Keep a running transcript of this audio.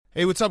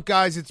Hey, what's up,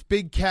 guys? It's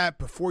Big Cat.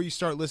 Before you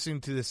start listening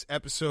to this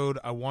episode,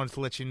 I wanted to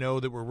let you know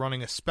that we're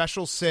running a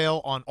special sale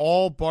on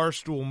all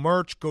Barstool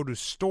merch. Go to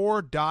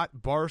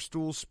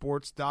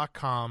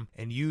store.barstoolsports.com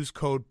and use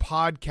code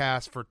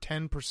PODCAST for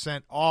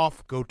 10%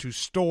 off. Go to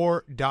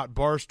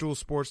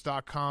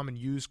store.barstoolsports.com and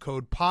use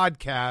code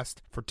PODCAST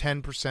for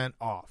 10%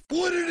 off.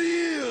 What it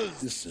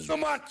is, this is the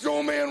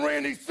Macho Man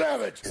Randy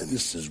Savage, and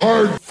this is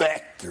Hard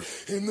Factor,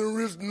 and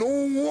there is no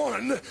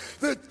one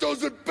that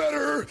does it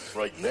better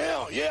right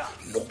now. Yeah,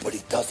 nobody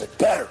does it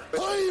better.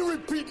 I ain't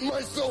repeating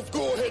myself.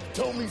 Go ahead,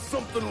 tell me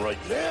something right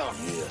now.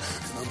 Yeah,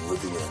 and I'm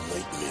living a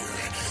nightmare,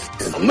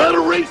 and I'm not a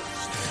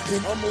racist,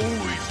 and I'm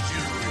always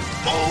cheering.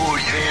 Oh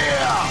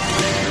yeah.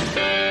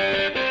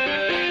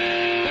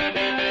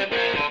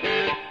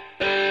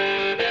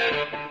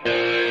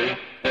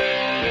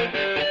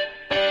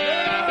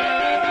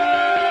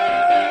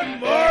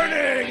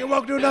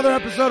 Welcome to another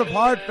episode of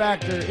Hard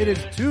Factor. It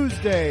is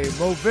Tuesday,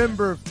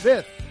 November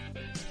 5th.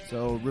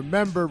 So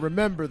remember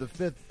the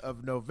 5th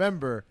of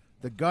November,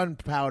 the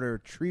gunpowder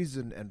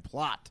treason and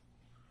plot.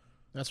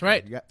 That's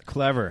right.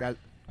 Clever.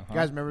 You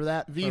guys remember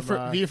that? V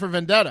for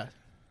Vendetta.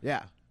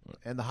 Yeah.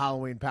 And the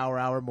Halloween Power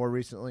Hour more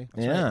recently.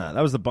 That's right.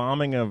 That was the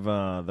bombing of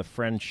the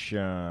French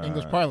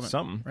English Parliament.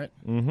 Something. Right.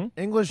 Mm-hmm.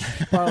 English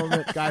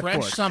Parliament guy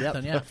French Fawkes.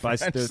 something, Yep.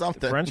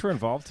 The French were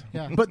involved.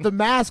 Yeah. But the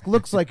mask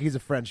looks like he's a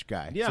French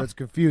guy. Yeah. So it's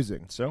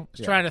confusing. So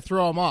He's trying to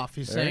throw him off.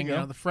 He's There saying, you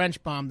go. the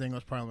French bombed the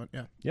English Parliament.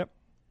 Yeah. Yep.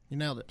 You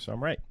nailed it. So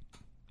I'm right.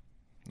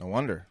 No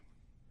wonder.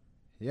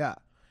 Yeah.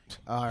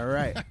 All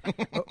right.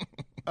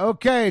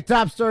 Okay,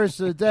 top stories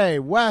for the day.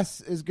 Wes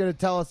is going to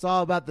tell us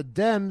all about the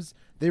Dems.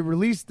 They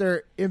released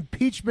their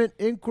impeachment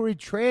inquiry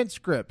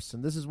transcripts,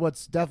 and this is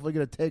what's definitely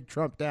going to take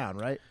Trump down,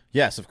 right?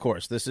 Yes, of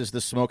course. This is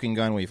the smoking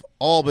gun we've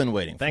all been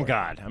waiting for. Thank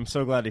God. I'm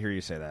so glad to hear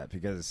you say that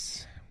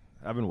because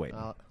I've been waiting.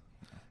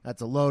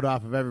 That's a load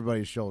off of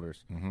everybody's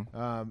shoulders. Mm-hmm.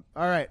 All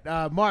right,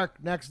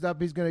 Mark, next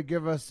up, he's going to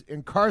give us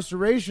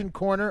Incarceration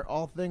Corner,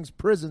 all things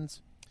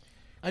prisons.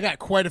 I got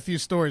quite a few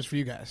stories for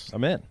you guys.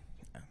 I'm in.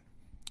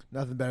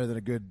 Nothing better than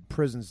a good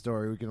prison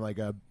story. We can,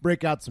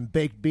 break out some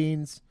baked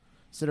beans,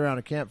 sit around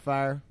a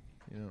campfire.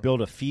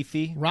 Build a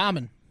fifi.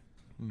 Ramen.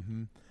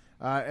 Mm-hmm.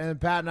 And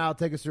Pat and I will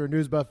take us through a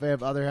news buffet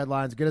of other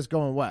headlines. Get us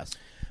going, Wes.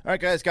 All right,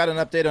 guys, got an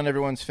update on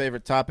everyone's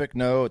favorite topic.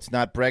 No, it's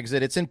not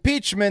Brexit. It's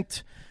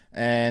impeachment.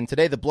 And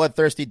today, the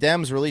bloodthirsty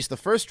Dems released the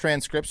first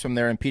transcripts from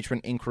their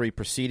impeachment inquiry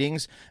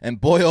proceedings.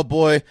 And boy, oh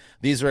boy,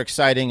 these are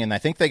exciting, and I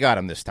think they got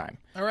them this time.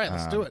 All right,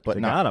 let's do it. But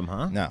They got them,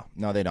 huh?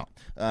 No, they don't.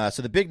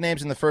 So the big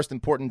names in the first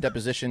important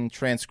deposition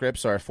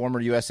transcripts are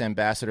former U.S.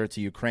 Ambassador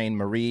to Ukraine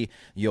Marie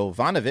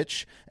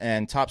Yovanovitch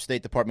and top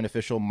State Department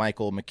official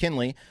Michael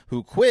McKinley,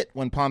 who quit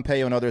when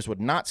Pompeo and others would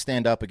not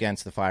stand up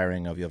against the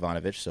firing of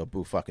Yovanovitch, so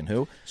boo fucking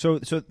who. So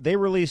they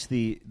released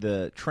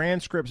the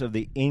transcripts of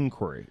the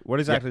inquiry. What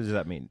exactly does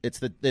that mean? It's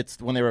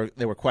when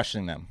they were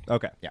questioning them.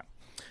 Okay. Yeah.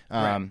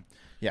 Right.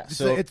 Yeah,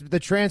 So it's the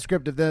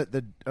transcript of the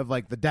deposition.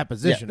 Yeah, the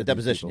of these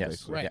deposition, people, yes.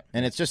 basically. Right. Yeah.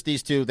 And it's just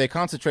these two.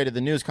 The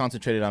news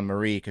concentrated on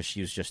Marie because she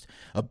was just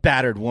a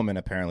battered woman,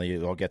 apparently.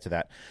 I'll get to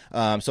that.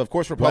 So, of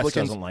course, Wes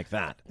Republicans... doesn't like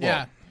that.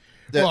 Yeah.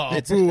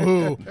 it's-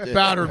 Boo-hoo.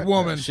 Battered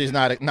woman. She's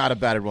not a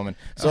battered woman.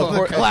 So, of The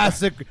course,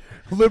 classic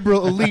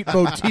liberal elite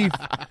motif.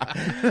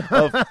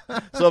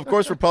 so, of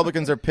course,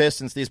 Republicans are pissed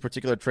since these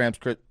particular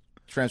transcripts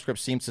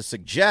seems to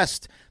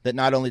suggest that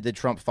not only did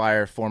Trump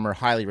fire former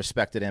highly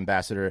respected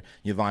Ambassador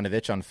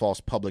Yovanovitch on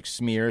false public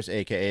smears,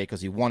 a.k.a.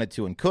 because he wanted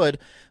to and could,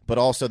 but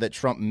also that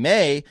Trump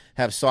may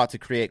have sought to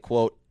create,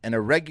 quote, an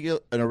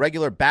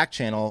irregular back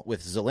channel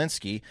with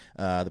Zelensky,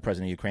 the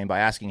president of Ukraine, by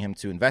asking him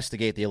to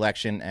investigate the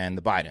election and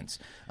the Bidens.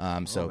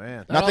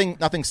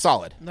 Nothing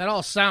solid. That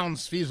all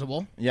sounds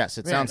feasible. Yes,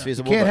 it sounds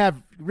feasible. You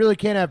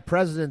can't have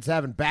presidents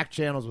having back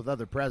channels with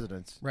other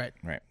presidents. Right.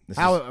 Right.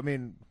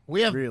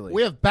 We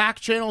have back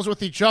channels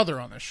with each other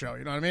on this show.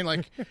 You know what I mean?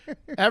 Like,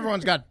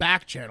 everyone's got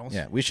back channels.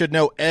 Yeah, we should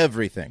know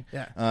everything.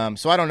 Yeah.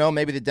 So I don't know.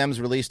 Maybe the Dems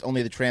released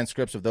only the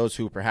transcripts of those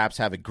who perhaps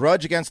have a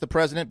grudge against the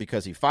president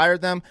because he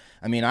fired them.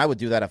 I mean, I would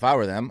do that if I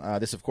were them.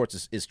 This, of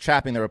course, is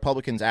chapping the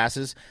Republicans'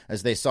 asses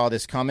as they saw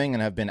this coming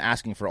and have been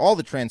asking for all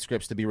the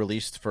transcripts to be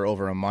released for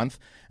over a month.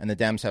 And the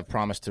Dems have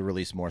promised to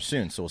release more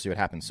soon. So we'll see what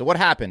happens. So what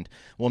happened?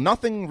 Well,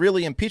 nothing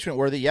really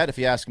impeachment-worthy yet, if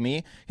you ask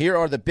me. Here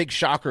are the big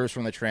shockers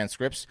from the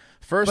transcripts.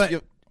 First,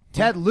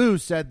 Ted Lieu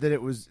said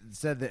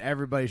that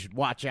everybody should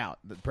watch out.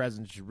 The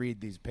president should read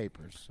these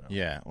papers. So.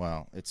 Yeah,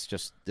 well,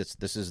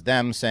 this is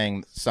them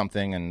saying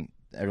something, and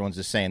everyone's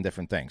just saying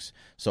different things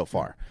so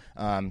far.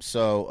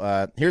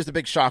 So here's the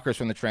big shockers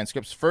from the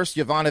transcripts. First,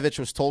 Yovanovitch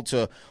was told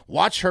to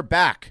watch her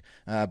back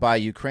by a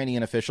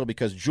Ukrainian official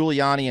because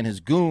Giuliani and his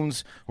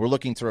goons were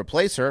looking to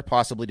replace her,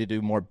 possibly to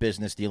do more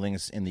business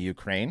dealings in the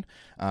Ukraine.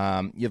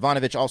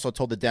 Yovanovitch also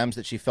told the Dems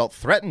that she felt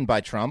threatened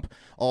by Trump,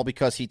 all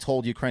because he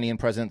told Ukrainian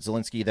President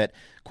Zelensky that,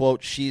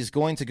 quote, she's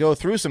going to go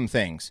through some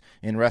things,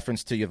 in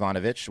reference to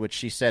Yovanovitch, which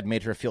she said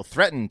made her feel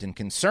threatened and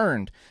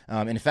concerned.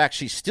 In fact,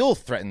 she's still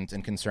threatened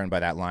and concerned by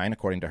that line,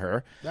 according to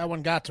her. That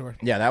one got to her.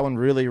 Yeah, that one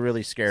really,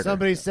 really scared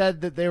Somebody her.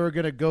 said that they were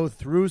going to go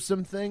through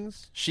some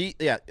things.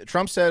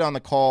 Trump said on the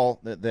call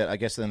that I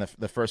guess in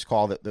the first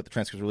call that the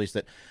transcript released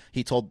that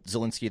he told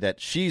Zelensky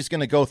that she's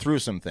going to go through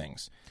some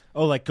things.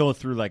 Oh, like go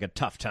through like a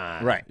tough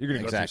time. Right. You're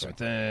going to exactly. go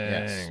through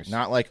some things. Yes.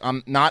 Not like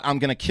I'm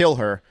going to kill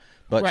her,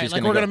 but Right, she's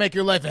like going we're going to make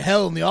your life a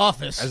hell in the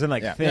office. As in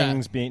like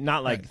things being,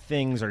 not like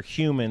things are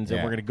humans and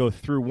Yeah. we're going to go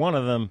through one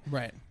of them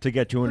to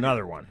get to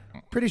another one.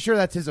 Pretty sure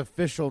that's his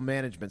official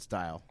management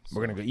style.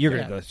 We're gonna go. You're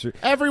gonna go through.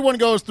 Everyone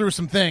goes through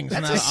some things.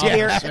 That's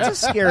a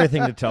scary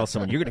thing to tell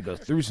someone. You're gonna go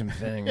through some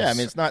things. Yeah, I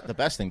mean it's not the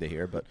best thing to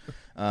hear, but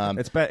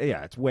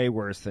it's way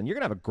worse than you're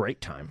gonna have a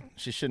great time.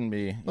 She shouldn't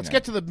be. Let's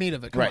get to the meat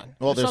of it. Come on.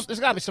 Well, there's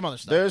got to be some other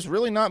stuff. There's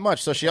really not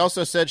much. So she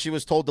also said she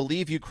was told to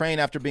leave Ukraine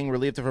after being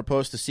relieved of her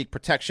post to seek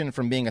protection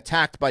from being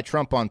attacked by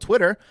Trump on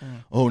Twitter.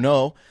 Oh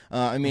no!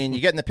 I mean, you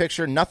get in the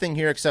picture. Nothing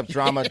here except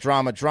drama,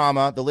 drama,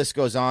 drama. The list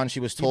goes on. She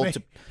was told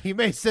he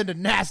may send a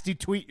nasty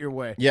tweet your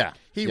way. Yeah,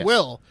 he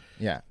will.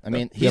 Yeah, I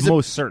mean,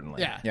 most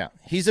certainly. Yeah,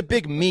 he's a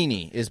big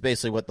meanie. Is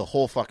basically what the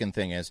whole fucking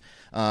thing is.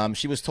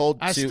 She was told.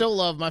 I still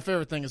love. My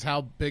favorite thing is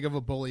how big of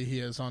a bully he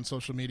is on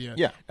social media.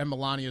 Yeah, and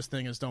Melania's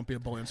thing is don't be a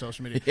bully on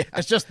social media. Yeah.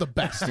 It's just the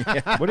best.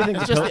 Yeah. What do you think?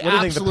 What do you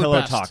think the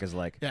pillow talk is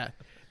like? Yeah.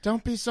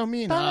 Don't be so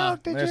mean.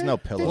 There's no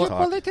pillow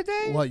talk. Bully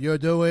today? What you're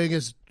doing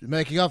is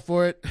making up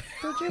for it.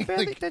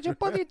 Did you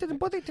bully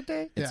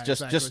today? It's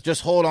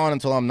just hold on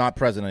until I'm not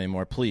president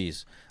anymore,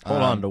 please.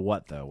 Hold on to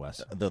what though,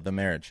 Wes? The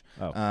marriage.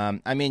 Oh.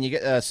 I mean, you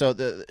get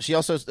she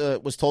also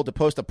was told to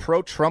post a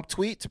pro-Trump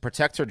tweet to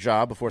protect her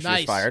job before she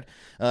was fired.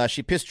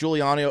 She pissed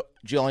Giuliani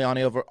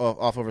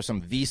off over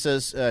some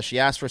visas. She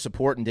asked for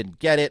support and didn't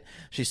get it.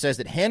 She says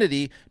that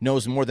Hannity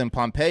knows more than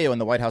Pompeo,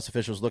 and the White House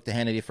officials looked to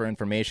Hannity for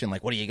information.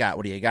 Like, what do you got?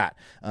 What do you got?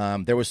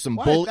 There was some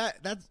bull.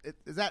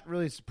 Is that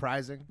really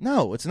surprising?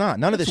 No, it's not.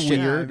 None of this shit.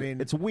 Weird. I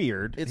mean, it's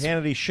weird.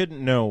 Hannity shouldn't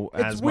know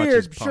as much weird,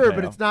 as Pompeo. sure,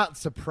 but it's not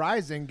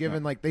surprising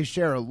given like they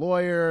share a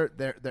lawyer.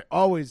 They're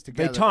always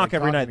together. They talk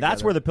every night. Together.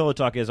 That's where the pillow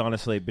talk is,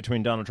 honestly,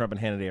 between Donald Trump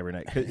and Hannity every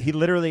night. He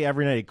literally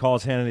every night he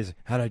calls Hannity. He's,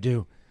 how'd I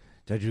do?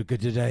 Did I do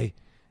good today?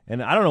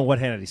 And I don't know what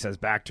Hannity says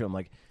back to him.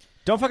 Like,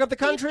 don't fuck up the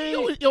country.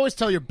 You always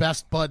tell your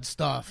best bud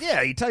stuff.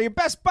 Yeah, you tell your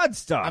best bud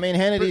stuff. I mean,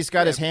 Hannity's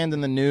got his hand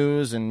in the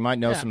news and might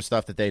know some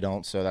stuff that they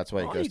don't, so that's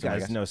why he goes you to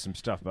guys know some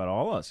stuff about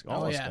all us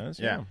guys.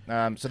 Yeah.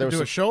 So there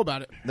was a show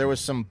about it. There was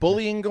some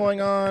bullying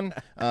going on.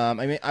 I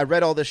mean, I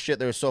read all this shit.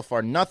 There was so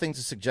far nothing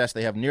to suggest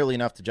they have nearly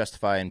enough to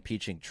justify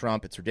impeaching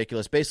Trump. It's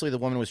ridiculous. Basically, the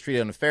woman was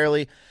treated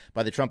unfairly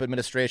by the Trump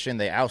administration.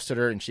 They ousted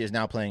her, and she is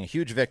now playing a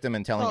huge victim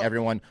and telling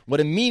everyone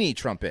what a meanie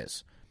Trump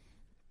is.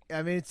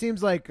 I mean, it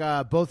seems like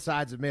both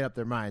sides have made up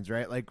their minds,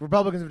 right? Like,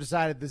 Republicans have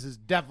decided this is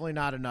definitely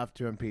not enough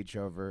to impeach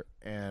over,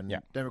 and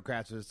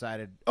Democrats have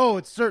decided, oh,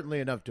 it's certainly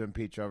enough to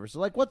impeach over. So,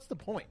 like, what's the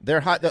point? The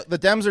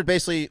Dems are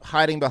basically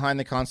hiding behind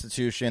the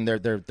Constitution.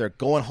 They're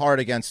going hard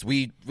against.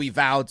 We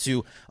vowed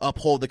to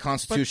uphold the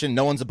Constitution.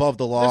 No one's above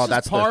the law.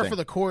 That's their par thing. for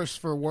the course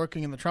for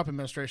working in the Trump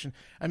administration.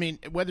 I mean,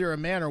 whether you're a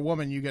man or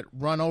woman, you get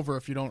run over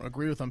if you don't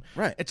agree with them.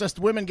 Right. It's just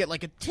women get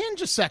like a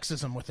tinge of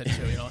sexism with it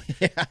too. You know.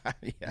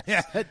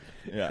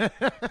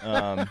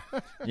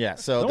 Yeah.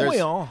 So don't we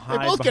all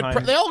hide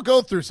behind? They all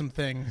go through some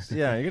things.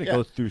 Yeah, you're gonna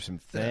go through some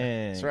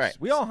things. That's right.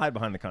 We all hide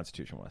behind the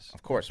Constitution, Wes.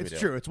 Of course, we do. It's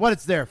true. It's what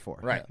it's there for.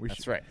 Right.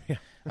 That's right.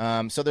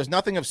 So there's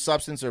nothing of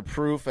substance or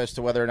proof as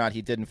to whether or not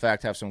he did in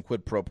fact have some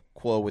quid pro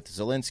quo with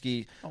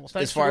Zelensky.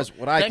 Thanks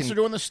for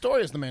doing the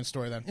story as the main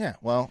story then. Yeah.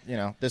 Well,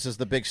 this is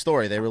the big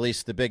story. They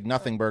released the big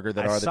nothing burger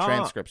that are the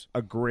transcripts.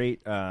 A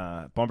great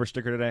bumper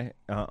sticker today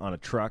on a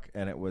truck,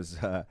 and it was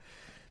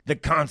the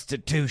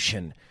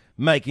Constitution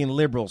making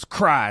liberals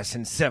cry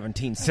since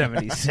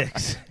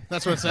 1776.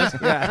 That's what it says.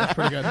 Yeah, that's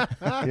pretty good.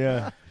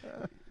 Yeah.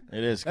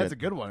 It is good. That's a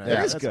good one.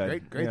 Yeah. It is That's good. A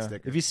great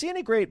sticker. If you see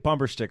any great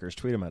bumper stickers,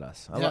 tweet them at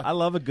us. Yeah. I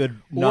love a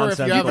good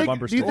nonsensical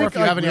bumper sticker. Or if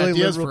you have any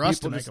ideas for us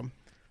to make them.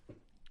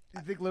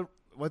 You think?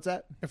 What's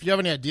that? If you have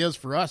any ideas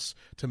for us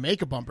to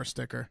make a bumper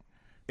sticker,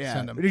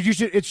 send them.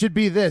 It should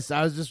be this.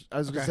 I was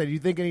going to say, do you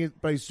think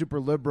anybody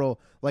super liberal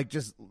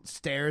just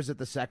stares at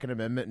the Second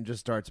Amendment and just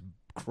starts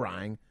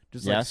crying?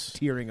 Just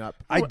tearing up.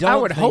 I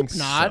would hope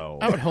not. So.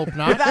 I would hope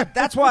not.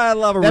 That's why I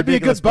love a That'd be a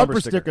ridiculous good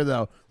bumper sticker,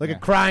 though. Like a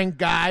crying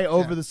guy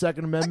over the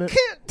Second Amendment. I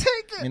can't take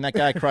it. I mean, that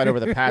guy cried over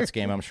the Pats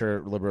game. I'm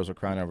sure liberals are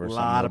crying over a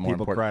something lot of more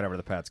people important. cried over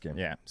the Pats game.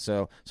 Yeah.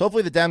 So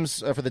hopefully the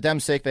Dems, for the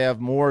Dems' sake, they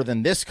have more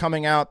than this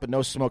coming out, but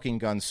no smoking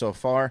guns so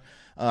far.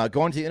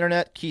 Going to the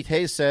internet, Keith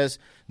Hayes says,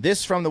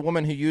 this from the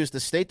woman who used the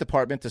State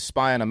Department to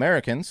spy on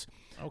Americans.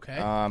 Okay.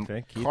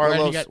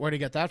 Carlos, where'd he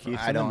get that from?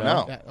 I don't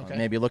know. Okay.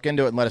 Maybe look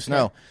into it and let us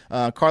know.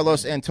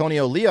 Carlos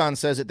Antonio Leon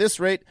says, at this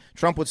rate,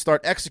 Trump would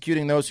start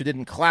executing those who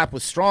didn't clap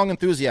with strong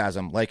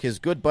enthusiasm, like his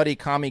good buddy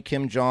commie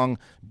Kim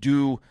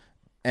Jong-do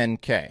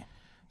NK.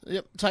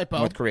 Yep, typo.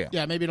 North Korea.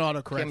 Yeah, maybe an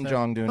autocorrect. Kim there.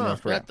 Jong-un,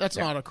 North Korea. That's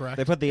an autocorrect.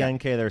 They put the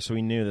NK there so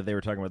we knew that they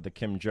were talking about the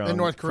Kim Jong In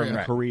North Korea. from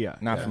Right. Korea.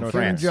 Not from North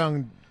France.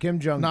 Kim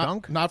Jong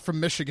Dunk. Not from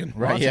Michigan.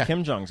 Right, Lots yeah. of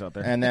Kim Jongs out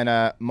there. And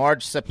then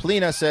Marge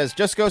Seplina says,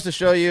 just goes to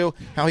show you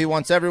how he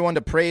wants everyone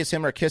to praise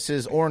him or kiss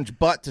his orange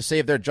butt to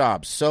save their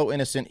jobs. So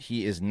innocent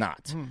he is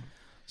not.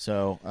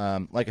 So,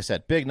 like I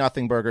said, big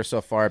nothing burger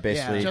so far,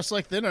 basically. Yeah, just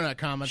like the internet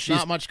comments,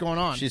 not much going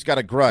on. She's got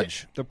a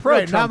grudge. The pro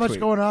Right, not Trump much tweet.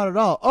 going on at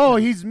all. Oh,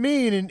 he's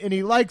mean and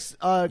he likes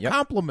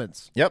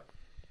compliments. Yep.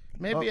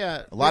 Maybe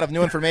A lot of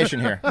new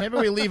information here. maybe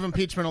we leave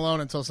impeachment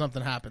alone until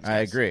something happens. I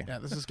guys. agree. Yeah,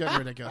 this is getting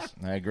ridiculous.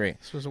 I agree.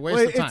 This was a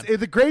waste of time.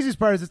 The craziest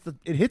part is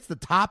it hits the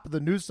top of the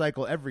news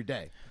cycle every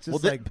day. It's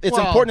just It's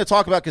important to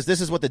talk about because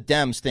this is what the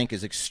Dems think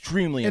is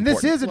extremely and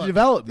important. this is a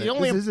development.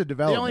 This is a The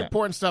development. only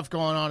important stuff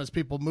going on is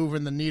people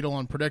moving the needle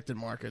on predicted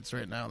markets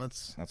right now.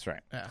 That's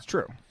right. Yeah. It's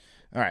true.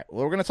 All right,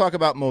 well, we're going to talk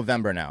about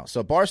Movember now.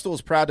 So Barstool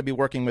is proud to be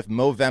working with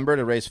Movember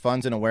to raise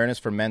funds and awareness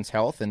for men's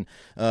health. And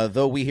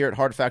though we here at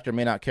Hard Factor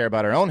may not care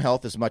about our own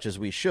health as much as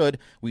we should,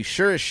 we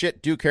sure as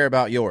shit do care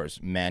about yours,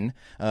 men.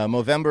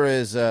 Movember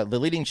is the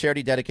leading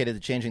charity dedicated to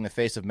changing the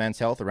face of men's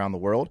health around the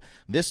world.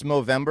 This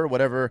Movember,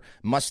 whatever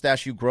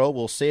mustache you grow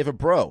will save a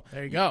bro.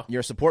 There you go.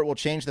 Your support will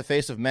change the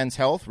face of men's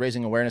health,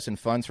 raising awareness and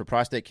funds for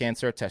prostate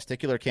cancer,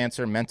 testicular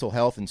cancer, mental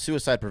health, and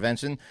suicide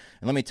prevention.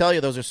 And let me tell you,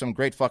 those are some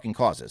great fucking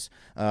causes.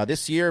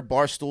 This year,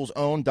 Barstool's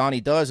own Donnie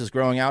Does is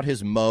growing out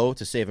his Mo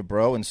to save a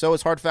bro, and so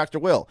is Hard Factor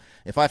Will.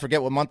 If I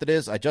forget what month it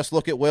is, I just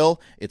look at Will.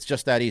 It's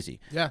just that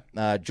easy. Yeah.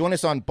 Join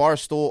us on the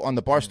Barstool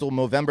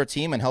Movember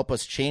team and help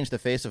us change the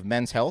face of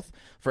men's health.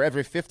 For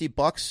every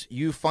 $50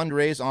 you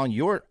fundraise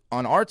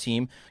on our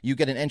team, you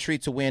get an entry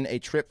to win a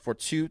trip for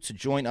two to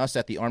join us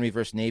at the Army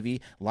vs.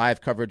 Navy live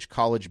coverage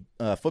college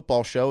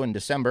football show in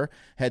December.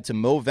 Head to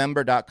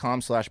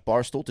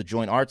Movember.com/Barstool to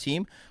join our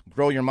team,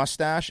 grow your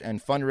mustache,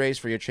 and fundraise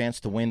for your chance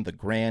to win the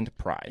grand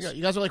prize. Yeah,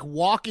 you guys are like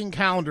walking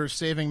calendars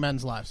saving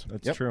men's lives.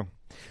 That's true.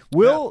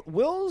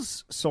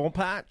 Will's soul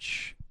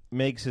patch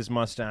makes his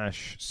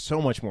mustache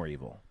so much more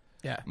evil.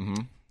 Yeah.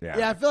 Mm-hmm.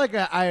 Yeah, I feel like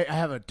I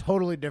have a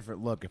totally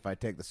different look if I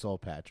take the soul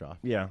patch off.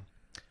 Yeah.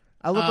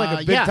 I look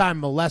like a big-time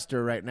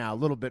molester right now, a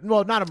little bit.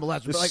 Well, not a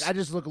molester, but like I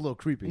just look a little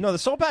creepy. No, the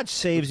soul patch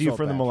saves you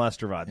from the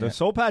molester vibe. The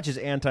soul patch is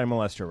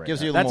anti-molester right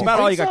Gives now. you a That's little about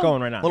more- all you got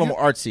going right now. A little more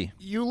artsy.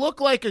 You look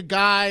like a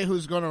guy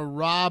who's going to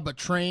rob a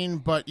train,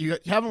 but you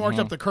haven't worked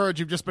up the courage.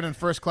 You've just been in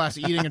first class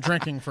eating and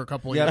drinking for a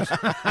couple of years.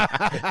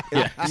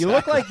 You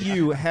look like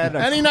you had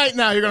Any night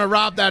now, you're going to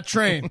rob that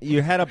train.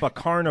 you head up a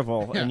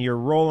carnival and you're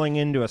rolling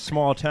into a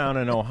small town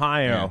in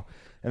Ohio,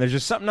 and there's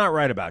just something not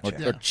right about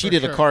you. Or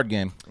cheated a card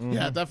game.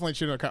 Yeah, definitely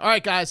cheated a card. All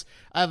right, guys,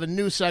 I have a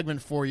new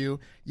segment for you.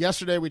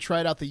 Yesterday, we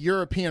tried out the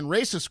European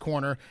Racist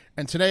Corner,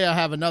 and today I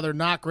have another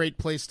not great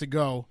place to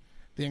go,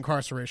 the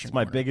Incarceration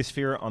My Corner. biggest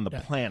fear on the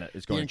planet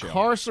is The going to jail.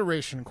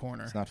 Incarceration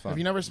Corner. It's not fun. Have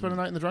you never spent a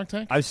night in the drunk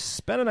tank? I've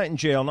spent a night in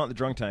jail, not the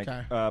drunk tank,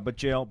 Okay. but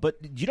jail.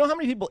 But do you know how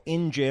many people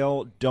in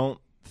jail don't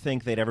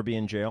think they'd ever be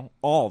in jail?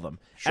 All of them.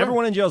 Sure.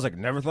 Everyone in jail is like,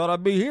 never thought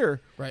I'd be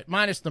here. Right,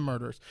 minus the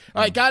murders.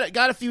 All right,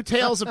 got a few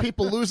tales of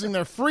people losing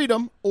their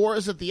freedom, or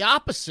is it the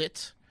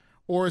opposite,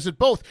 or is it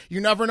both?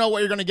 You never know what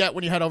you're going to get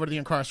when you head over to the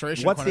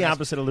Incarceration What's Corner. the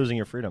opposite of losing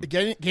your freedom?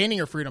 Gaining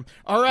your freedom.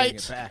 All right.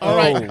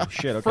 Oh,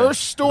 shit. Okay.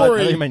 First I thought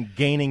story. you meant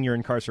gaining your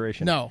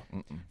incarceration. No.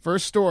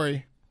 First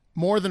story.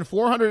 More than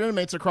 400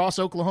 inmates across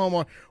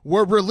Oklahoma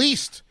were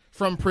released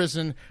from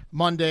prison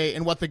Monday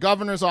in what the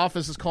governor's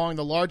office is calling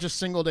the largest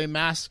single-day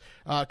mass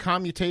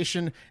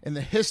commutation in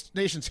the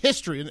nation's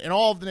history, in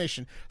all of the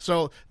nation.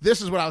 So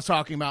this is what I was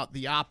talking about,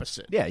 the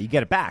opposite. Yeah, you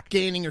get it back.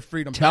 Gaining your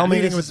freedom Tell back. me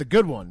Leading this with is- the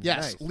good one.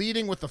 Yes, Nice.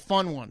 leading with the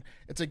fun one.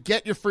 It's a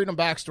get your freedom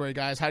back story,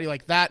 guys. How do you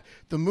like that?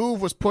 The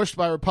move was pushed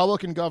by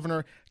Republican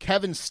Governor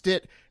Kevin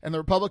Stitt and the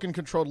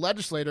Republican-controlled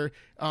legislator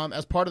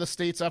as part of the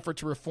state's effort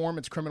to reform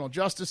its criminal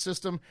justice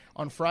system.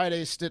 On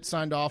Friday, Stitt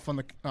signed off on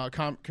the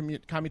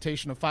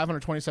commutation of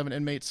 527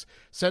 inmates'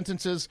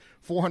 sentences.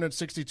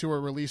 462 were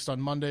released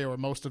on Monday, or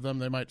most of them.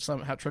 They might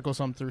trickle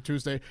some through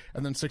Tuesday,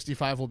 and then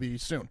 65 will be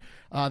soon.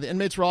 The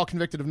inmates were all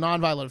convicted of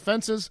nonviolent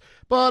offenses,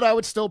 but I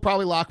would still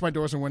probably lock my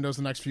doors and windows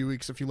the next few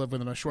weeks if you live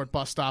within a short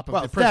bus stop of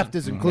Well, the prison. theft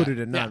is included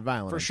in Yeah,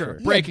 nonviolent. for I'm sure.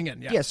 Breaking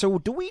in, yeah. Yeah, so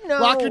do we know...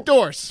 Lock your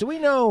doors. Do we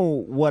know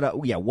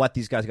what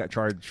these guys got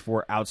charged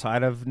for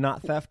outside of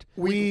not theft?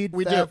 We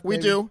theft,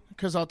 maybe? do,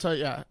 because I'll tell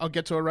you. Yeah, I'll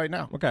get to it right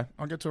now. Okay.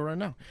 I'll get to it right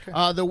now.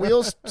 The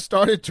wheels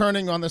started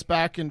turning on this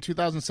back in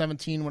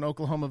 2017 when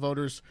Oklahoma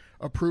voters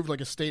approved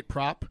like a state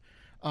prop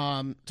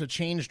to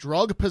change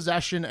drug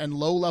possession and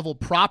low-level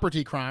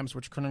property crimes,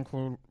 which could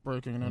include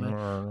breaking and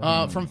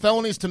entering, from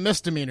felonies to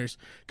misdemeanors.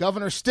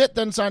 Governor Stitt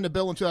then signed a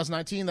bill in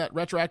 2019 that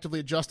retroactively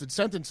adjusted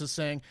sentences,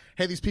 saying,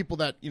 "Hey, these people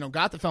that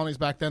got the felonies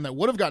back then that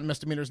would have gotten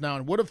misdemeanors now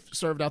and would have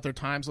served out their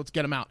times, let's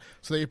get them out."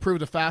 So they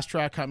approved a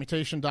fast-track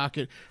commutation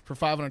docket for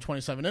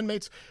 527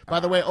 inmates. By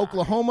the way,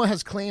 Oklahoma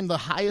has claimed the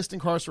highest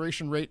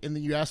incarceration rate in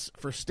the U.S.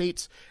 for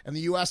states, and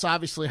the U.S.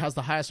 obviously has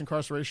the highest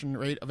incarceration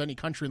rate of any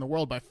country in the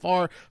world by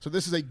far. So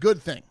this is a good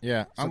thing.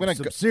 Yeah, I'm Some going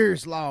to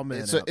serious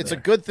lawmen. It's a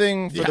good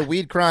thing for the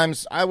weed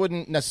crimes. I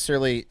wouldn't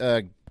necessarily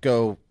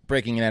go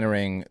breaking and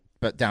entering,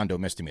 but down to a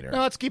misdemeanor. No,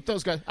 let's keep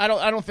those guys. I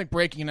don't think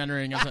breaking and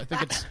entering is.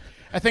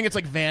 I think it's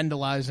like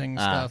vandalizing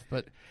stuff.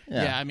 But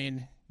yeah, I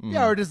mean.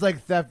 Yeah, or just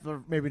like theft,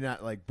 or maybe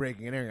not like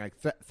breaking and entering, like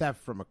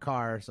theft from a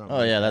car or something.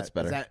 Oh, yeah, like that's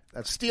that. better.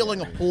 That's Stealing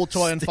a pool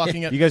toy and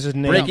fucking it. You guys just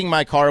named Breaking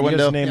my car You window.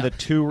 just named the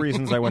 2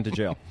 reasons I went to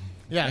jail.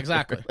 Yeah,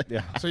 exactly.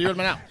 Yeah. So you would have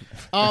been out.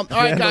 All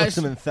right, guys.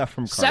 Vandalism and theft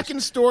from cars.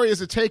 Second story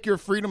is a take your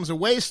freedoms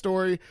away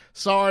story.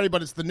 Sorry,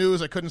 but it's the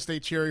news. I couldn't stay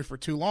cheery for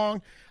too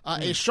long.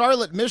 A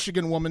Charlotte,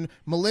 Michigan woman,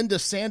 Melinda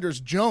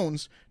Sanders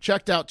Jones,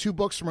 checked out 2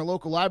 books from her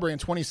local library in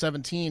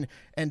 2017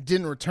 and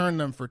didn't return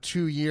them for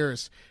 2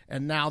 years.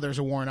 And now there's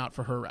a warrant out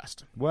for her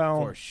arrest.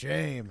 Well, for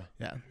shame.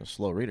 Yeah. A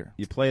slow reader.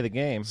 you play the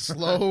game.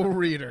 Slow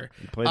reader.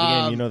 You play the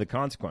game, you know the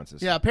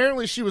consequences. Yeah,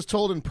 apparently she was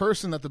told in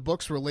person that the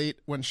books were late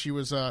when she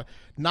was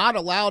not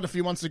allowed a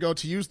few months ago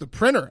to use the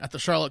printer at the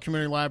Charlotte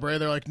Community Library.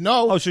 They're like,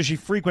 no. Oh, so she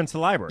frequents the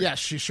library. Yes,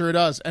 she sure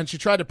does. And she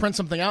tried to print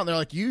something out, and they're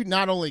like, you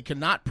not only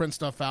cannot print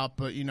stuff out,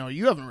 but,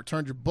 you haven't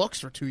returned your books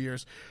for 2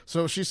 years.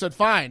 So she said,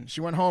 fine. She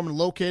went home and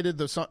located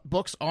the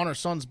books on her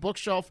son's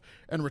bookshelf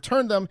and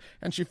returned them,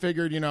 and she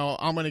figured, I'm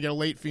going to get a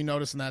late fee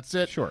notice, and that's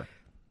it. Sure.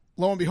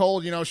 Lo and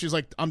behold, she's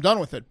like, I'm done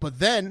with it. But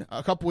then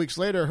a couple weeks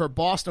later, her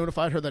boss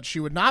notified her that she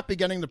would not be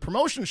getting the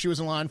promotion she was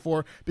in line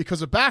for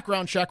because a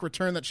background check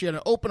returned that she had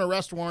an open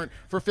arrest warrant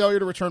for failure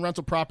to return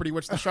rental property,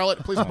 which the Charlotte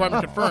Police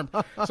Department confirmed.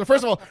 So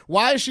first of all,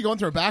 why is she going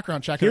through a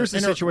background check Here's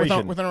the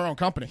situation. within her own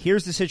company?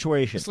 Here's the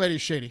situation. This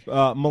lady's shady.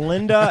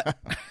 Melinda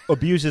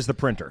abuses the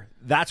printer.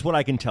 That's what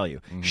I can tell you.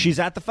 She's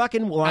at the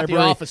fucking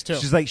library. office, too.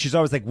 She's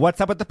always like,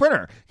 "What's up with the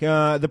printer?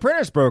 The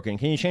printer's broken.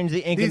 Can you change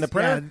the ink in the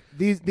printer?"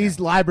 These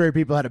library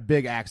people had a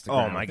big axe to Oh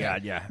grind my with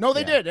god, that. yeah. No,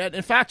 they did.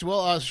 In fact,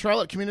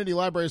 Charlotte Community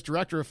Library's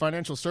Director of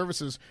Financial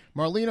Services,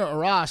 Marlena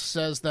Arras,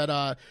 says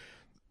that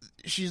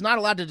she's not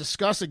allowed to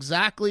discuss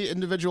exactly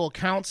individual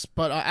accounts,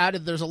 but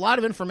added there's a lot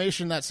of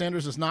information that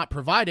Sanders is not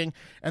providing,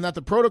 and that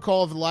the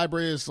protocol of the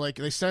library is like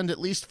they send at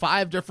least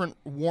 5 different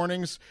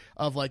warnings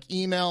of like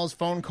emails,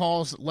 phone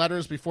calls,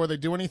 letters before they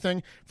do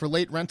anything for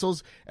late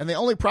rentals, and they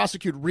only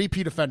prosecute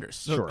repeat offenders.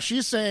 So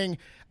she's saying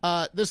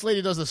this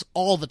lady does this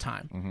all the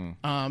time,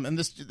 and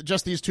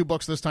just these 2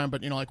 books this time,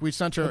 but we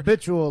sent her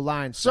Habitual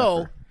line.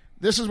 so.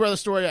 This is where the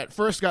story at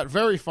first got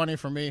very funny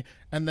for me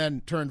and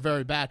then turned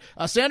very bad.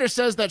 Sanders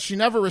says that she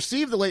never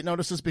received the late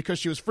notices because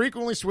she was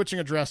frequently switching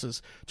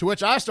addresses, to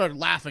which I started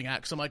laughing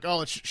at because I'm like,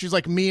 oh, she's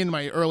like me in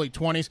my early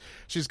 20s.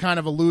 She's kind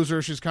of a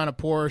loser. She's kind of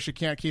poor. She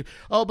can't keep.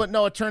 Oh, but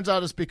no, it turns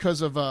out it's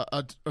because of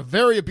a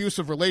very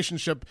abusive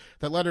relationship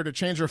that led her to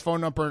change her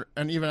phone number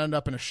and even end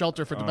up in a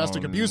shelter for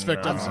domestic abuse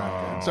victims.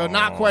 So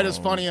not quite as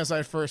funny as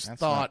I first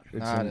thought.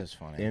 Not as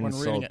funny. when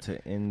reading Insult it.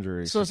 to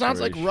injury. So it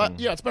sounds like, situation.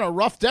 it's been a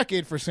rough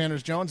decade for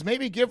Sanders Jones.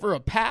 Maybe give her a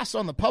pass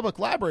on the public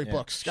library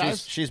books,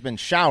 guys. She's been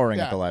showering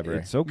Yeah. at the library.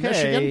 It's okay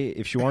Michigan?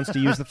 if she wants to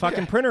use the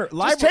fucking printer.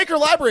 Just take her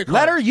library card.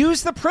 Let her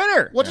use the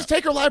printer. Well, just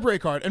take her library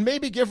card and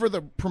maybe give her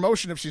the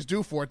promotion if she's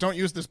due for it. Don't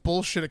use this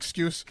bullshit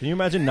excuse. Can you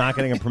imagine not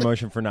getting a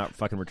promotion for not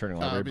fucking returning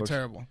library It'd be books?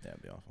 terrible.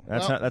 That'd be awful.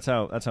 That's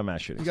how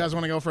mass shootings. You guys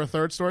want to go for a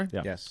third story?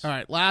 Yeah. Yes. All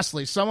right.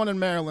 Lastly, someone in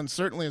Maryland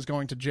certainly is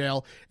going to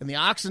jail in the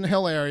Oxon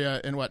Hill area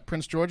in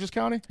Prince George's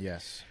County?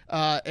 Yes.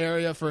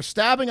 Area for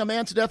stabbing a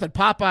man to death at a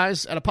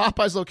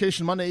Popeyes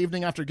location Monday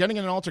evening after getting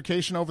in an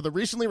altercation over the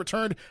recently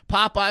returned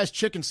Popeyes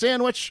chicken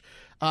sandwich.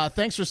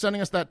 Thanks for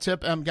sending us that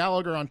tip, M.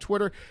 Gallagher, on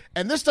Twitter.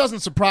 And this doesn't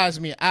surprise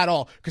me at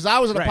all because I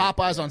was at a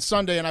Popeyes on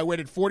Sunday and I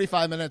waited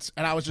 45 minutes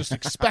and I was just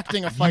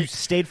expecting a You fight.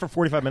 stayed for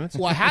 45 minutes?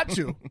 Well, I had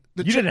to.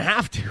 You didn't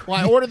have to. Well,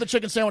 I ordered the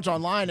chicken sandwich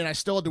online and I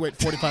still had to wait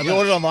 45 You minutes.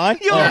 ordered online?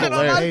 You ordered it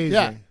online? Amazing.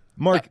 Yeah.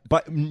 Mark,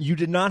 but you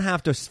did not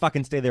have to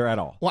fucking stay there at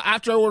all. Well,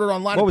 after I ordered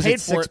online What and was paid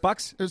it, for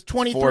 $6? it was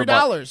 $4.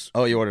 $23.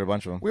 Oh, you ordered a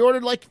bunch of them. We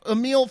ordered like a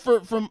meal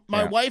from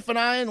my Yeah. wife and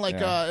I, and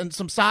and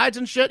some sides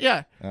and shit.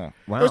 Yeah, Oh.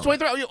 Wow. it was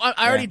 23.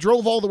 I already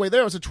drove all the way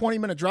there. It was a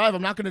 20-minute drive.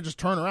 I'm not going to just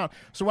turn around.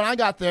 So when I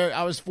got there,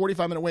 I was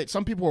 45-minute wait.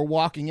 Some people were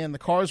walking in. The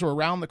cars were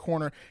around the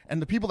corner,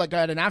 and the people that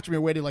got in after me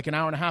waited like an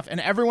hour and a half. And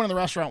everyone in the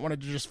restaurant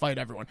wanted to just fight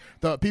everyone.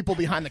 The people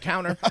behind the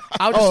counter.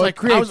 I was just it like,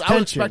 I creates was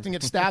tension. expecting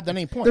it stabbed at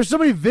any point. There's so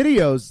many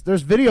videos.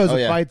 There's videos of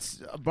yeah. fights.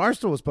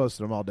 Barstool was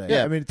posting them all day.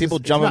 Yeah, I mean, people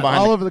it's jumping not- behind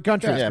all the- over the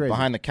country. Yeah, It's crazy.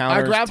 behind the I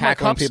counters, grabbed my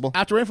tackling cups. people.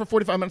 After waiting for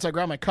 45 minutes, I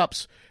grabbed my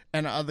cups,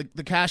 and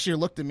the cashier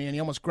looked at me, and he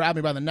almost grabbed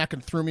me by the neck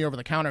and threw me over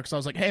the counter because I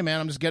was like, hey,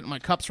 man, I'm just getting my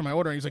cups for my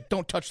order. And he's like,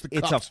 don't touch the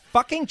It's cups. a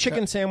fucking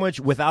chicken sandwich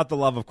without the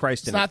love of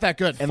Christ It's in it. not that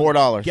good. And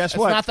 $4. Guess It's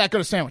what? not that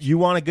good a sandwich. You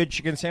want a good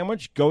chicken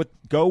sandwich? Go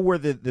where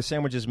the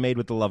sandwich is made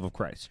with the love of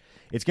Christ.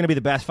 It's going to be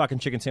the best fucking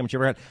chicken sandwich you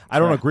ever had. I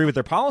don't agree with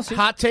their policy.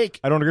 Hot take.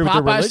 I don't agree with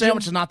their Popeye's religion.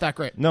 sandwich is not that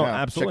great. No,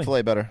 Yeah, absolutely.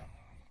 Chick-fil-A better.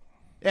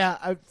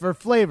 Yeah, for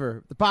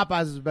flavor, the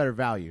Popeyes is a better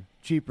value,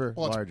 cheaper,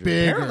 Well, it's larger.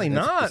 bigger. Apparently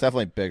not. It's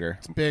definitely bigger.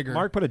 Bigger.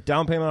 Mark put a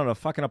down payment on a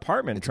fucking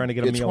apartment trying to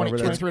get a it's meal over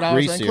there. $23. That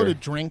greasier. included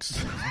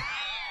drinks.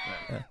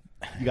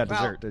 You got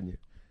dessert, didn't you?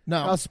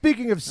 No. Now,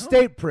 speaking of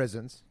state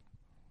prisons,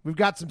 we've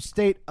got some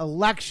state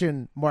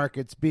election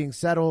markets being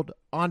settled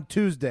on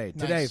Tuesday.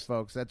 Today, Nice.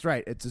 folks. That's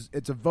right.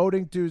 It's a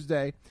voting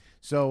Tuesday,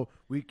 so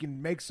we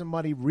can make some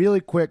money really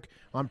quick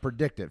on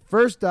Predicted.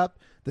 First up,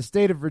 the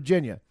state of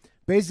Virginia.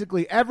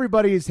 basically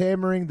everybody is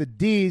hammering the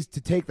D's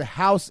to take the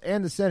House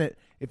and the Senate.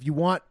 If you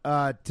want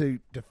to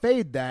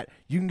fade that,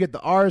 you can get the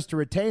R's to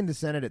retain the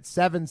Senate at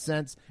 7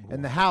 cents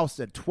and the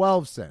House at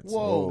 12 cents.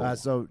 Whoa.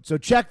 So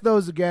check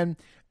those again.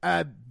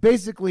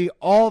 Basically,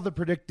 all the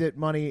predicted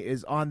money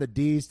is on the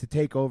D's to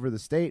take over the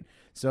state.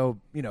 So,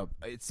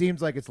 it seems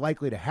like it's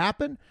likely to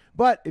happen.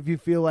 But if you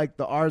feel like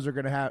the R's are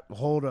going to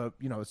hold a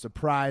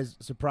surprise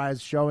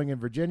showing in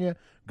Virginia,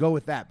 go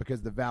with that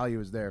because the value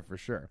is there for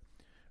sure.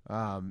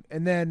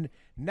 And then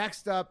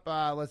next up,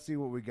 let's see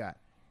what we got.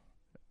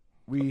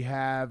 We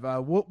have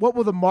what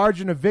will the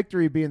margin of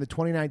victory be in the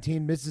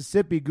 2019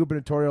 Mississippi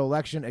gubernatorial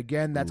election?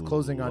 Again, that's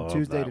closing on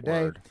Tuesday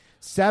today. Word.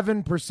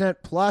 7%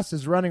 plus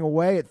is running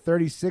away at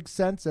 36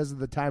 cents as of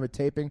the time of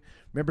taping.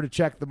 Remember to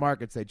check the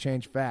markets; they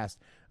change fast.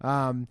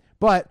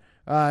 But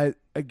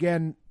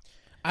again,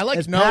 I like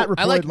as no. Pat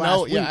I like reported no.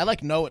 last Yeah, week- I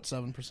like no at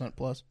 7%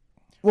 plus.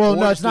 Well, Or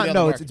no, it's just look not at the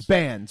notes. markets. It's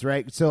bands,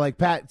 right? So, like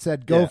Pat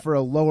said, go Yeah. for a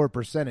lower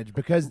percentage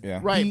because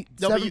Right.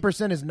 No, but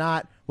 7% is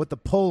not what the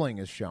polling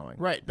is showing.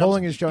 Right. No,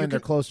 Polling is you showing can- they're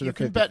closer you to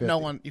 50. can bet no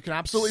one. You can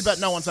absolutely bet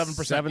no on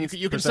 7%.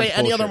 You can say 7%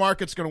 any other bullshit.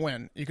 market's going to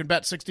win. You can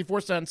bet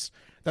 64 cents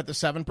that the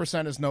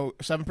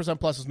 7%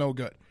 plus is no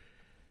good.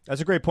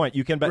 That's a great point.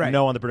 You can bet Right.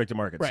 no on the predicted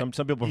market. Right.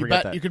 Some people you forget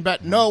bet, that. You can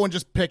bet no and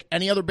just pick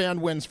any other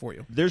band wins for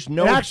you. There's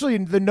no And actually,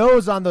 the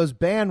no's on those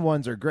band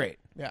ones are great.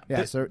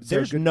 Yeah. So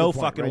there's good- no good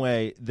point, fucking right?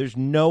 way. There's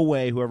no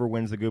way whoever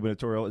wins the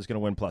gubernatorial is going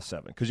to win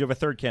 +7 because you have a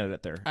third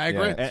candidate there. I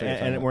agree.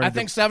 And we're in I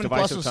think 7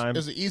 plus divisive time.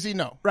 is an easy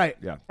no. Right.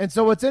 Yeah. And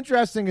so what's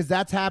interesting is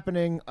that's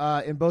happening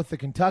in both the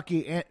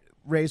Kentucky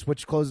race,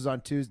 which closes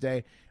on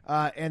Tuesday,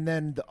 and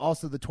then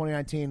also the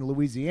 2019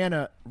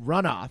 Louisiana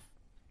runoff,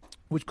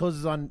 which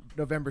closes on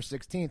November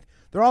 16th.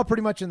 They're all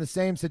pretty much in the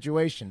same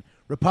situation.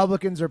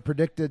 Republicans are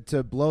predicted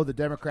to blow the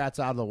Democrats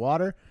out of the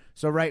water.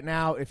 So right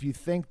now, if you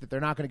think that they're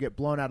not going to get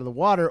blown out of the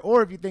water,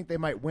 or if you think they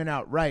might win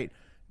outright,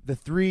 the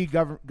three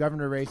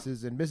governor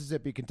races in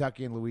Mississippi,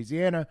 Kentucky, and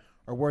Louisiana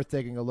are worth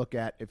taking a look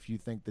at if you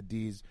think the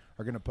D's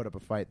are going to put up a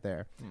fight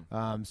there.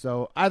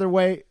 So either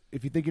way,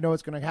 if you think you know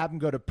what's going to happen,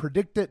 go to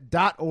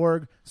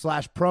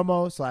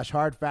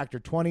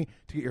predictit.org/promo/hardfactor20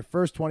 to get your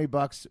first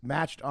 $20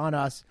 matched on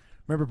us.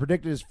 Remember,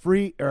 Predictit is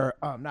free, or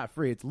not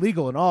free. It's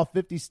legal in all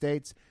 50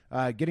 states.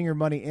 Getting your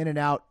money in and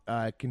out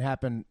can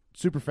happen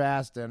super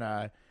fast,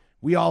 and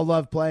we all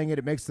love playing it.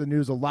 It makes the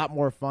news a lot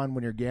more fun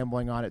when you're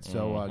gambling on it.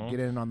 So get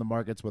in on the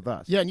markets with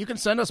us. Yeah, and you can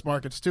send us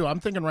markets too. I'm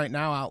thinking right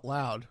now out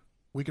loud,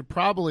 we could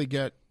probably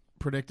get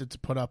Predictit to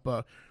put up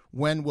a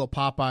when will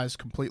Popeyes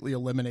completely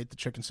eliminate the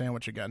chicken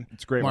sandwich again?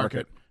 It's a great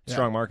market. Yeah.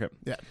 Strong market.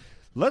 Yeah.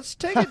 Let's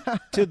take it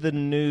to the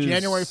news.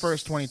 January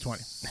 1st,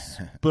 2020.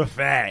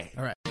 buffet.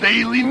 All right.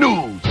 Daily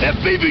news. That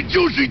baby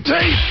juicy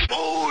taste.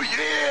 Oh,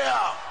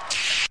 yeah.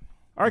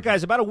 All right,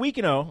 guys, about a week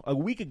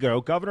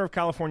ago, Governor of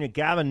California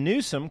Gavin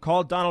Newsom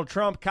called Donald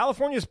Trump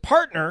California's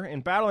partner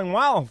in battling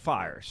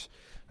wildfires,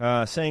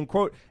 saying,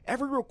 quote,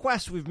 "Every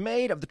request we've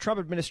made of the Trump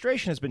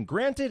administration has been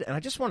granted, and I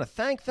just want to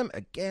thank them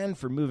again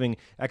for moving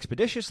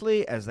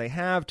expeditiously as they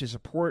have to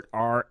support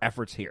our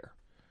efforts here."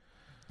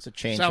 It's a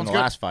change Sounds from the good.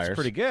 last fires.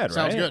 Pretty good,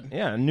 Sounds right? good.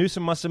 Yeah,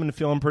 Newsom must have been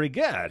feeling pretty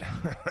good.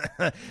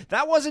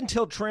 That wasn't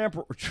until Trump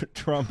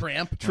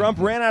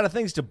ran out of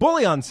things to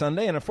bully on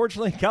Sunday, and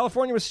unfortunately,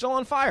 California was still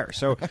on fire.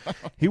 So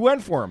he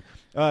went for him.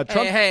 Trump,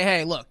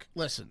 Hey, look,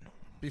 listen.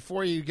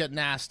 Before you get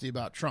nasty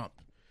about Trump,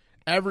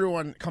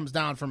 everyone comes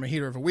down from a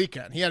heater of a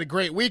weekend. He had a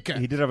great weekend.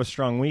 he did have a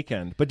strong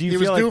weekend, but do you He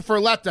was feel due like for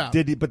a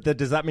letdown.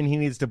 does that mean he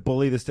needs to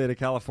bully the state of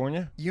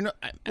California? You know,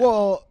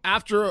 Well,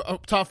 after an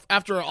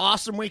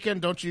awesome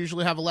weekend, don't you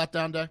usually have a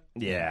letdown day?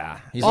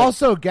 Yeah,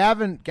 also,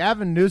 Gavin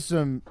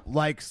Newsom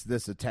likes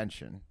this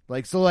attention.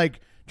 Like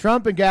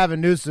Trump and Gavin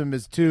Newsom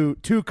is two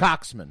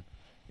cocksmen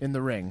in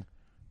the ring.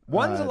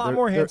 one's a lot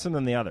more handsome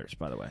than the others,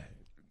 by the way.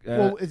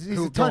 Well, he's who-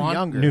 a go ton on?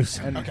 younger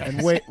Newsom.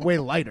 and way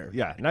lighter.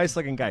 Yeah, nice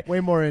looking guy. Way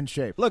more in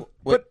shape. Look,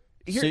 Wait, but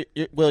here,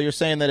 so you're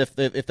saying that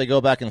if they go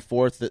back and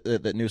forth,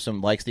 that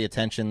Newsom likes the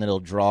attention, that it'll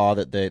draw,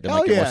 that they Oh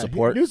might get yeah, more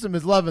support. Newsom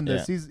is loving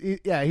this.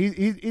 Yeah.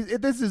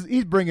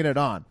 He's bringing it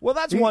on. well,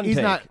 that's He- one he's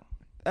take. not-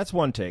 That's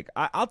one take.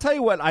 I'll tell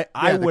you what I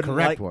the wouldn't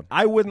correct like. one.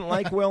 I wouldn't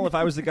like, Will, if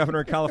I was the governor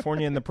of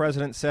California and the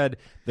president said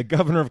the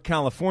governor of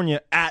California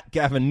at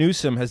Gavin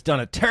Newsom has done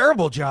a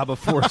terrible job of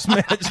forest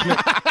management.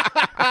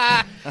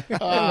 I don't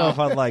know if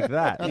I'd like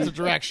that. That's a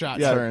direct shot.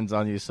 Turns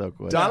on you so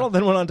quick. Donald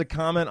then went on to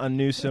comment on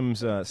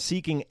Newsom's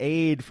seeking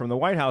aid from the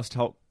White House to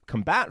help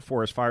combat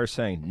forest fires,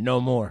 saying no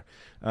more.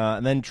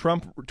 And then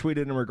Trump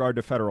tweeted in regard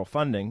to federal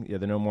funding,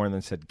 the no more, and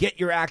then said, "Get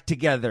your act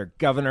together,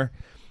 Governor.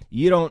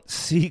 You don't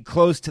see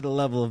close to the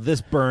level of this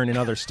burn in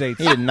other states."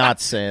 He did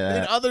not say In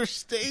that. other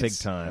states, Big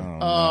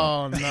time.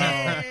 Oh no,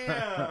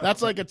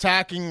 that's like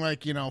attacking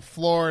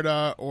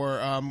Florida or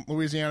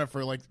Louisiana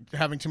for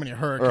having too many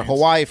hurricanes, Or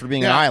Hawaii for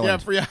being an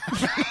island.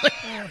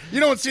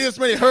 You don't see this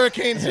many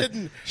hurricanes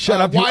hitting.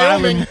 Shut up,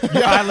 Wyoming.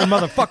 you island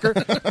motherfucker.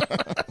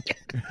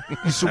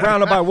 You're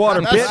surrounded by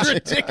water, That's bitch.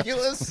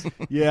 ridiculous.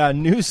 Yeah,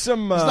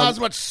 Newsom. There's not as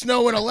much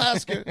snow in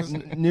Alaska.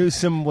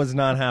 Newsom was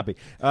not happy.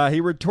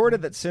 He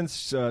retorted that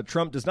since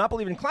Trump does not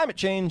believe in climate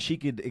change, he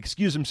could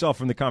excuse himself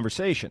from the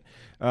conversation.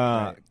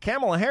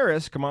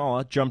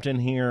 Kamala jumped in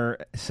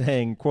here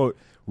saying, quote,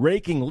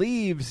 raking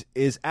leaves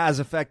is as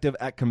effective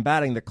at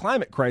combating the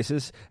climate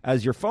crisis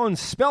as your phone's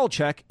spell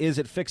check is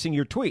at fixing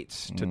your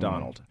tweets to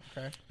Donald.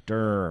 Okay.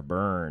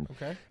 Burn.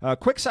 Okay.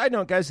 Quick side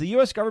note, guys. The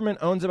U.S. government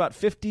owns about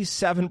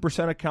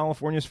 57% of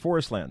California's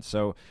forest land.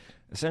 So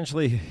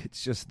essentially,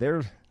 it's just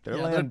their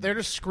land. They're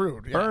just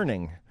screwed. Yeah.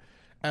 Burning.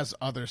 As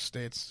other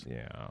states.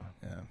 Yeah.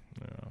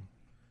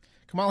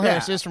 Kamala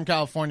Harris is from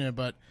California,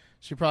 but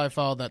she probably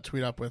followed that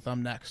tweet up with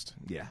 "I'm next."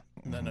 Yeah.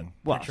 And then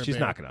Well, she's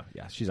not gonna.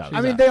 Yeah, she's out.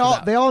 I mean, they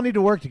all need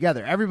to work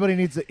together. Everybody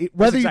needs to,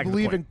 whether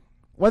exactly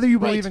you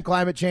believe in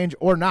climate change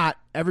or not.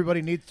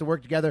 Everybody needs to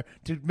work together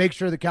to make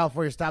sure that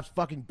California stops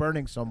fucking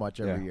burning so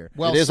much every year.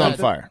 Well it is on said.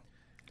 fire.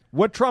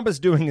 What Trump is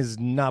doing is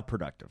not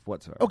productive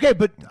whatsoever. Okay,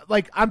 but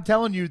like I'm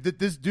telling you that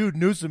this dude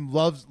Newsom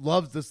loves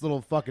this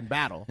little fucking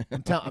battle.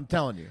 I'm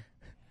telling you.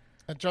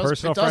 It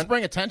does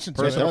bring attention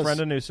to Personal it. friend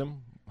of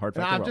Newsom. Hard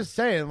fact. I'm just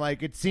saying,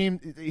 like it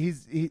seemed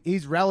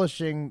he's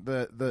relishing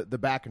the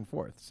back and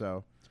forth.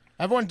 So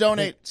Everyone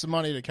donate some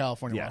money to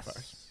California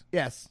wildfires.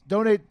 yes,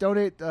 donate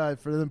for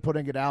them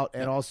putting it out,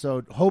 and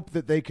also hope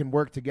that they can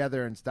work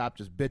together and stop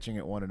just bitching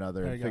at one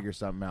another and figure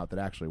something out that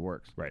actually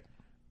works. Right.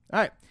 All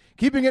right.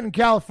 Keeping it in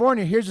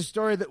California, here's a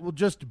story that will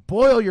just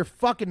boil your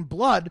fucking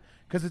blood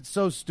because it's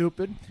so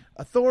stupid.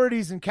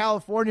 Authorities in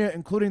California,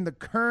 including the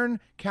Kern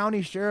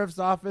County Sheriff's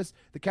Office,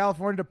 the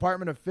California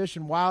Department of Fish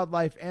and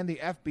Wildlife, and the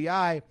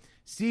FBI,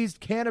 seized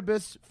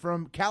cannabis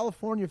from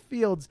California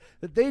fields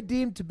that they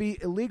deemed to be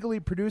illegally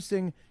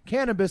producing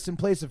cannabis in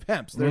place of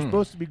hemp. So they're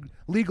supposed to be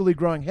legally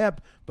growing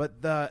hemp,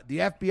 but the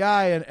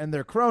FBI and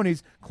their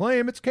cronies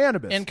claim it's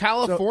cannabis. In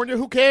California,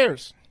 who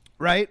cares?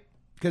 Right?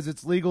 Because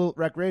it's legal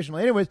recreational.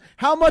 Anyways,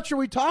 how much are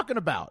we talking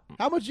about?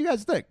 How much do you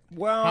guys think?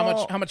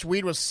 Well, How much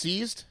weed was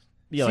seized?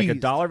 Yeah, like a seized?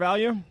 dollar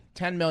value.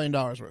 $10 million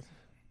worth.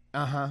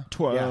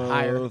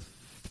 Higher.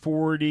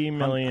 $40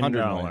 million. $100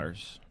 million.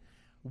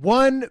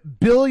 $1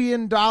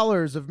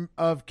 billion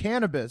of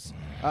cannabis,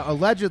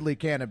 allegedly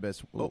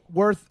cannabis,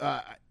 worth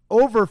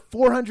over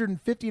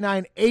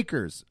 459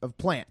 acres of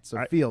plants,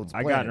 of fields.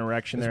 I got an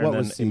erection there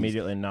and then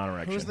immediately a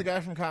non-erection. Who's the guy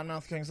from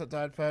Cottonmouth Kings that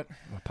died, Fat?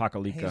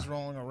 Pakalika. He's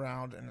rolling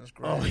around in his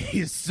grave. Oh,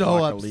 he's so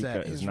Pakalika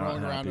upset. is He's not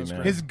rolling around happy, in his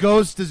man. His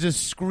ghost is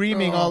just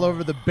screaming all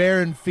over the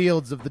barren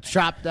fields of the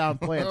chopped down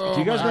plants.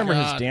 Do you guys my remember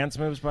his God. dance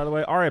moves, by the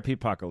way? R.I.P.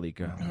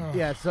 Pakalika.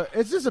 Yeah, so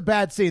it's just a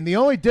bad scene. The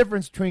only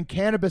difference between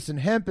cannabis and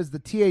hemp is the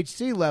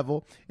THC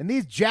level, and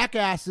these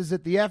jackasses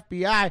at the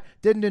FBI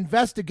did an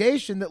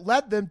investigation that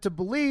led them to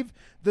believe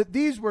that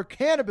these were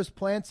cannabis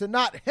plants and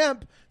not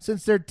hemp,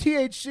 since their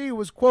THC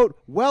was, quote,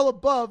 well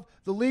above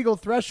the legal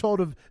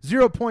threshold of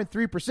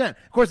 0.3%.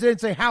 Of course, they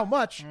didn't say how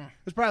much. It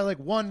was probably like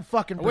 1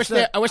 fucking I wish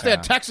they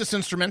had Texas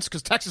instruments,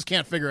 because Texas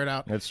can't figure it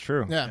out. That's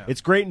true. Yeah.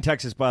 It's great in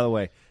Texas, by the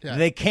way. Yeah.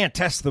 They can't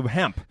test the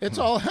hemp. It's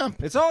all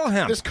hemp. It's all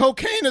hemp. This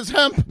cocaine is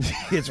hemp.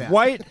 It's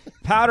white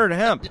powdered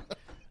hemp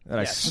that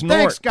I snort.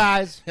 Thanks,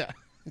 guys.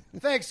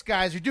 Thanks,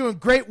 guys. You're doing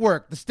great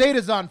work. The state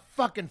is on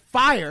fucking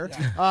fire.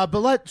 But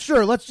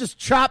let's just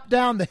chop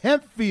down the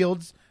hemp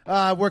fields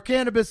where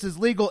cannabis is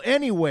legal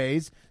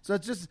anyways. So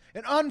it's just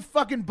an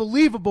unfucking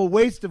believable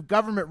waste of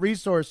government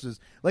resources.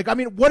 Like, I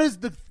mean, what is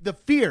the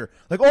fear?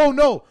 Like, oh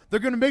no,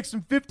 they're going to make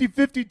some 50-50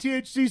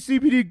 THC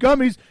CBD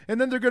gummies, and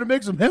then they're going to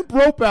make some hemp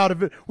rope out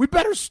of it. We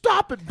better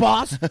stop it,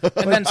 boss.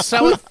 And then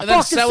sell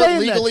it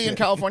legally in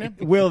California.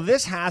 Will,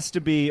 this has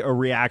to be a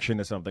reaction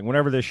to something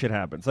whenever this shit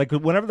happens. Like,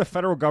 whenever the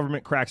federal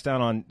government cracks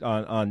down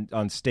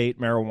on state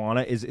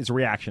marijuana, is a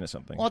reaction to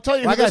something. Well, I'll tell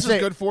you who this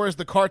is good for is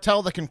the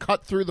cartel that can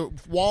cut through the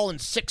wall in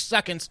 6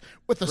 seconds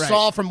with a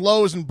saw from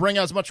Lowe's and bring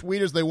out as much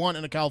weed as they want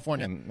into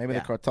California. And maybe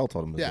the cartel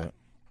told him to do it.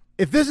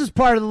 If this is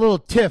part of the little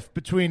tiff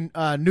between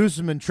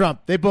Newsom and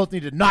Trump, they both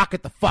need to knock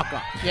it the fuck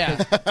off. Yeah,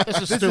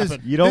 this is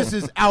stupid. This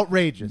is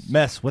outrageous.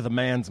 Mess with a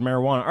man's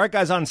marijuana. All right,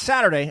 guys, on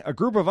Saturday, a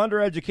group of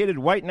undereducated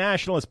white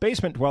nationalist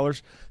basement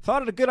dwellers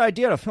thought it a good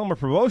idea to film a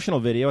promotional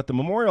video at the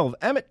memorial of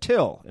Emmett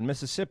Till in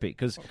Mississippi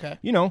because,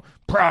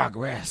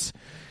 progress.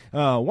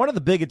 One of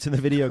the bigots in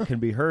the video can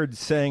be heard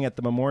saying at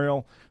the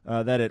memorial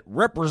that it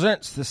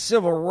represents the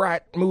civil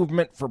rights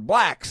movement for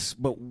blacks,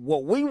 but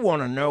what we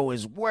want to know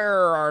is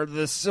where are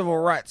the civil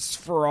rights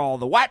for all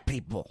the white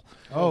people?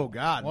 Oh,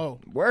 God. Whoa.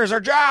 Where's our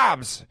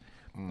jobs?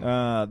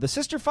 The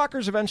sister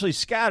fuckers eventually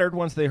scattered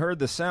once they heard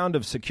the sound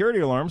of security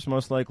alarms,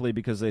 most likely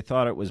because they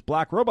thought it was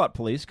black robot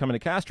police coming to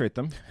castrate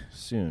them.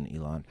 Soon,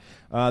 Elon.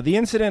 The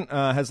incident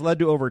has led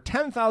to over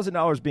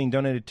 $10,000 being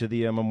donated to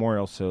the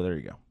memorial, so there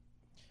you go.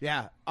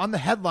 Yeah, on the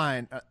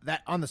headline,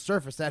 that on the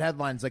surface, that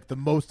headline's like the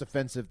most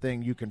offensive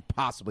thing you can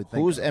possibly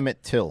think Who's of.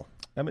 Emmett Till?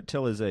 Emmett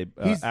Till is a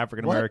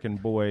African-American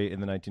boy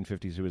in the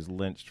 1950s who was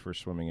lynched for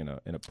swimming in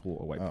a pool,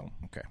 a white pool.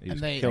 Okay. He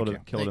was And killed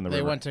in the river.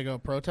 They went to go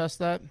protest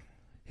that?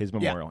 His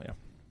memorial, yeah.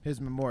 His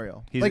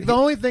memorial. The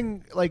only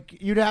thing, like,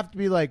 you'd have to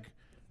be like,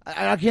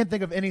 I can't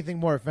think of anything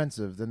more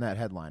offensive than that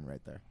headline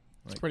right there.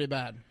 It's pretty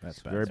bad. That's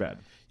bad. Very bad.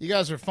 You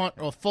guys are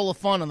full of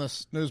fun on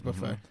this news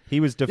buffet. He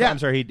was. Yeah. I'm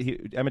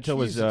sorry. Emmett Till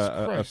was Jesus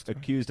Christ.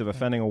 accused of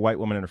offending a white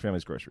woman in her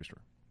family's grocery store.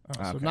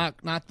 So not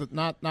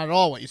at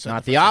all what you said.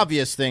 Not the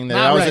obvious thing that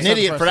Not I was right. an That's the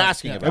idiot first for thing.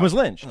 asking Yeah. about. It was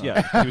lynched.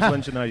 Yeah, he was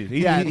lynched in the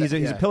 90s.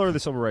 He's a pillar of the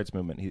civil rights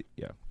movement.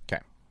 Okay.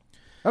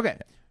 Okay.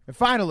 And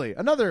finally,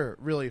 another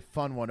really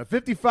fun one. A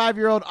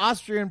 55-year-old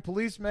Austrian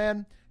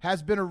policeman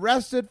has been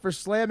arrested for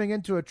slamming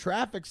into a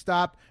traffic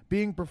stop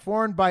being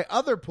performed by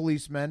other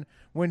policemen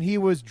when he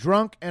was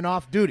drunk and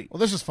off duty. Well,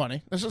 this is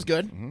funny. This is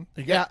good.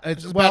 Yeah,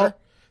 this is well, better.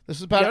 This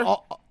is better. Yeah,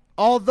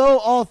 although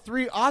all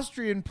 3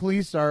 Austrian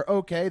police are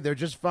okay, they're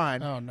just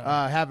fine, Oh, no.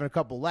 having a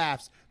couple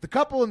laughs. The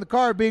couple in the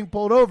car being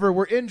pulled over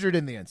were injured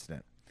in the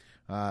incident.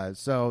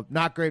 So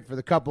not great for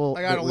the couple.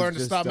 I got to that was learn to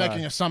just, stop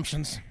making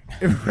assumptions.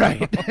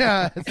 right.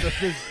 Yeah, so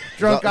this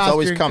drunk It's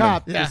always Austrian coming.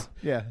 cop.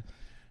 Yeah.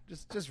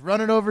 Just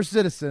running over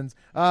citizens.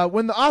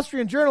 When the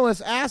Austrian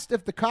journalist asked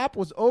if the cop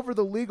was over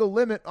the legal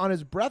limit on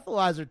his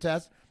breathalyzer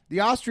test, the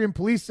Austrian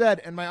police said,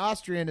 and my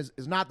Austrian is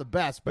not the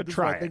best, but this is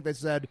what try I think it. they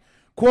said,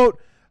 quote,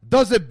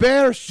 "Does a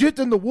bear shit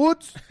in the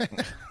woods?"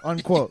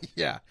 Unquote.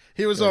 Yeah,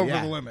 he was over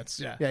yeah. the limits.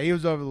 Yeah. Yeah, he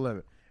was over the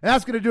limit. And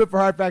that's going to do it for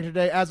Hard Factor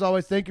today. As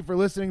always, thank you for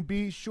listening.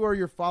 Be sure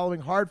you're following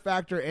Hard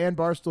Factor and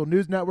Barstool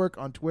News Network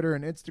on Twitter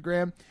and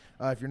Instagram.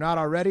 If you're not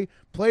already,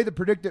 play the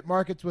Predicted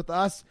Markets with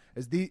us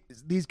as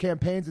these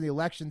campaigns and the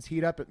elections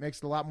heat up. It makes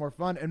it a lot more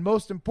fun. And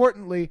most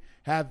importantly,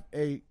 have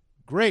a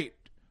great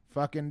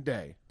fucking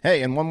day.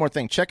 Hey, and one more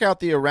thing. Check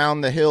out the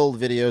Around the Hill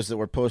videos that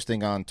we're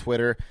posting on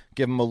Twitter.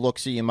 Give them a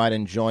look-see. You might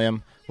enjoy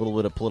them. A little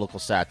bit of political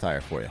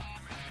satire for you.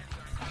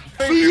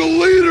 See you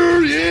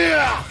later,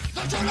 yeah!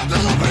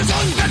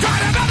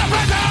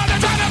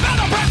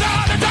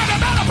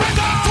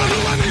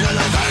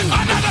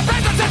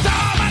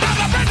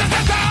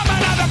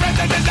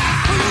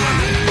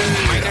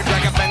 Minor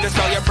drug offenders,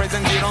 call your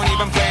prisons, you don't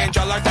even play. And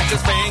y'all are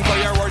taxes paying for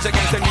your wars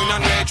against the new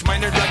non-rich.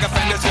 Minor drug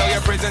offenders,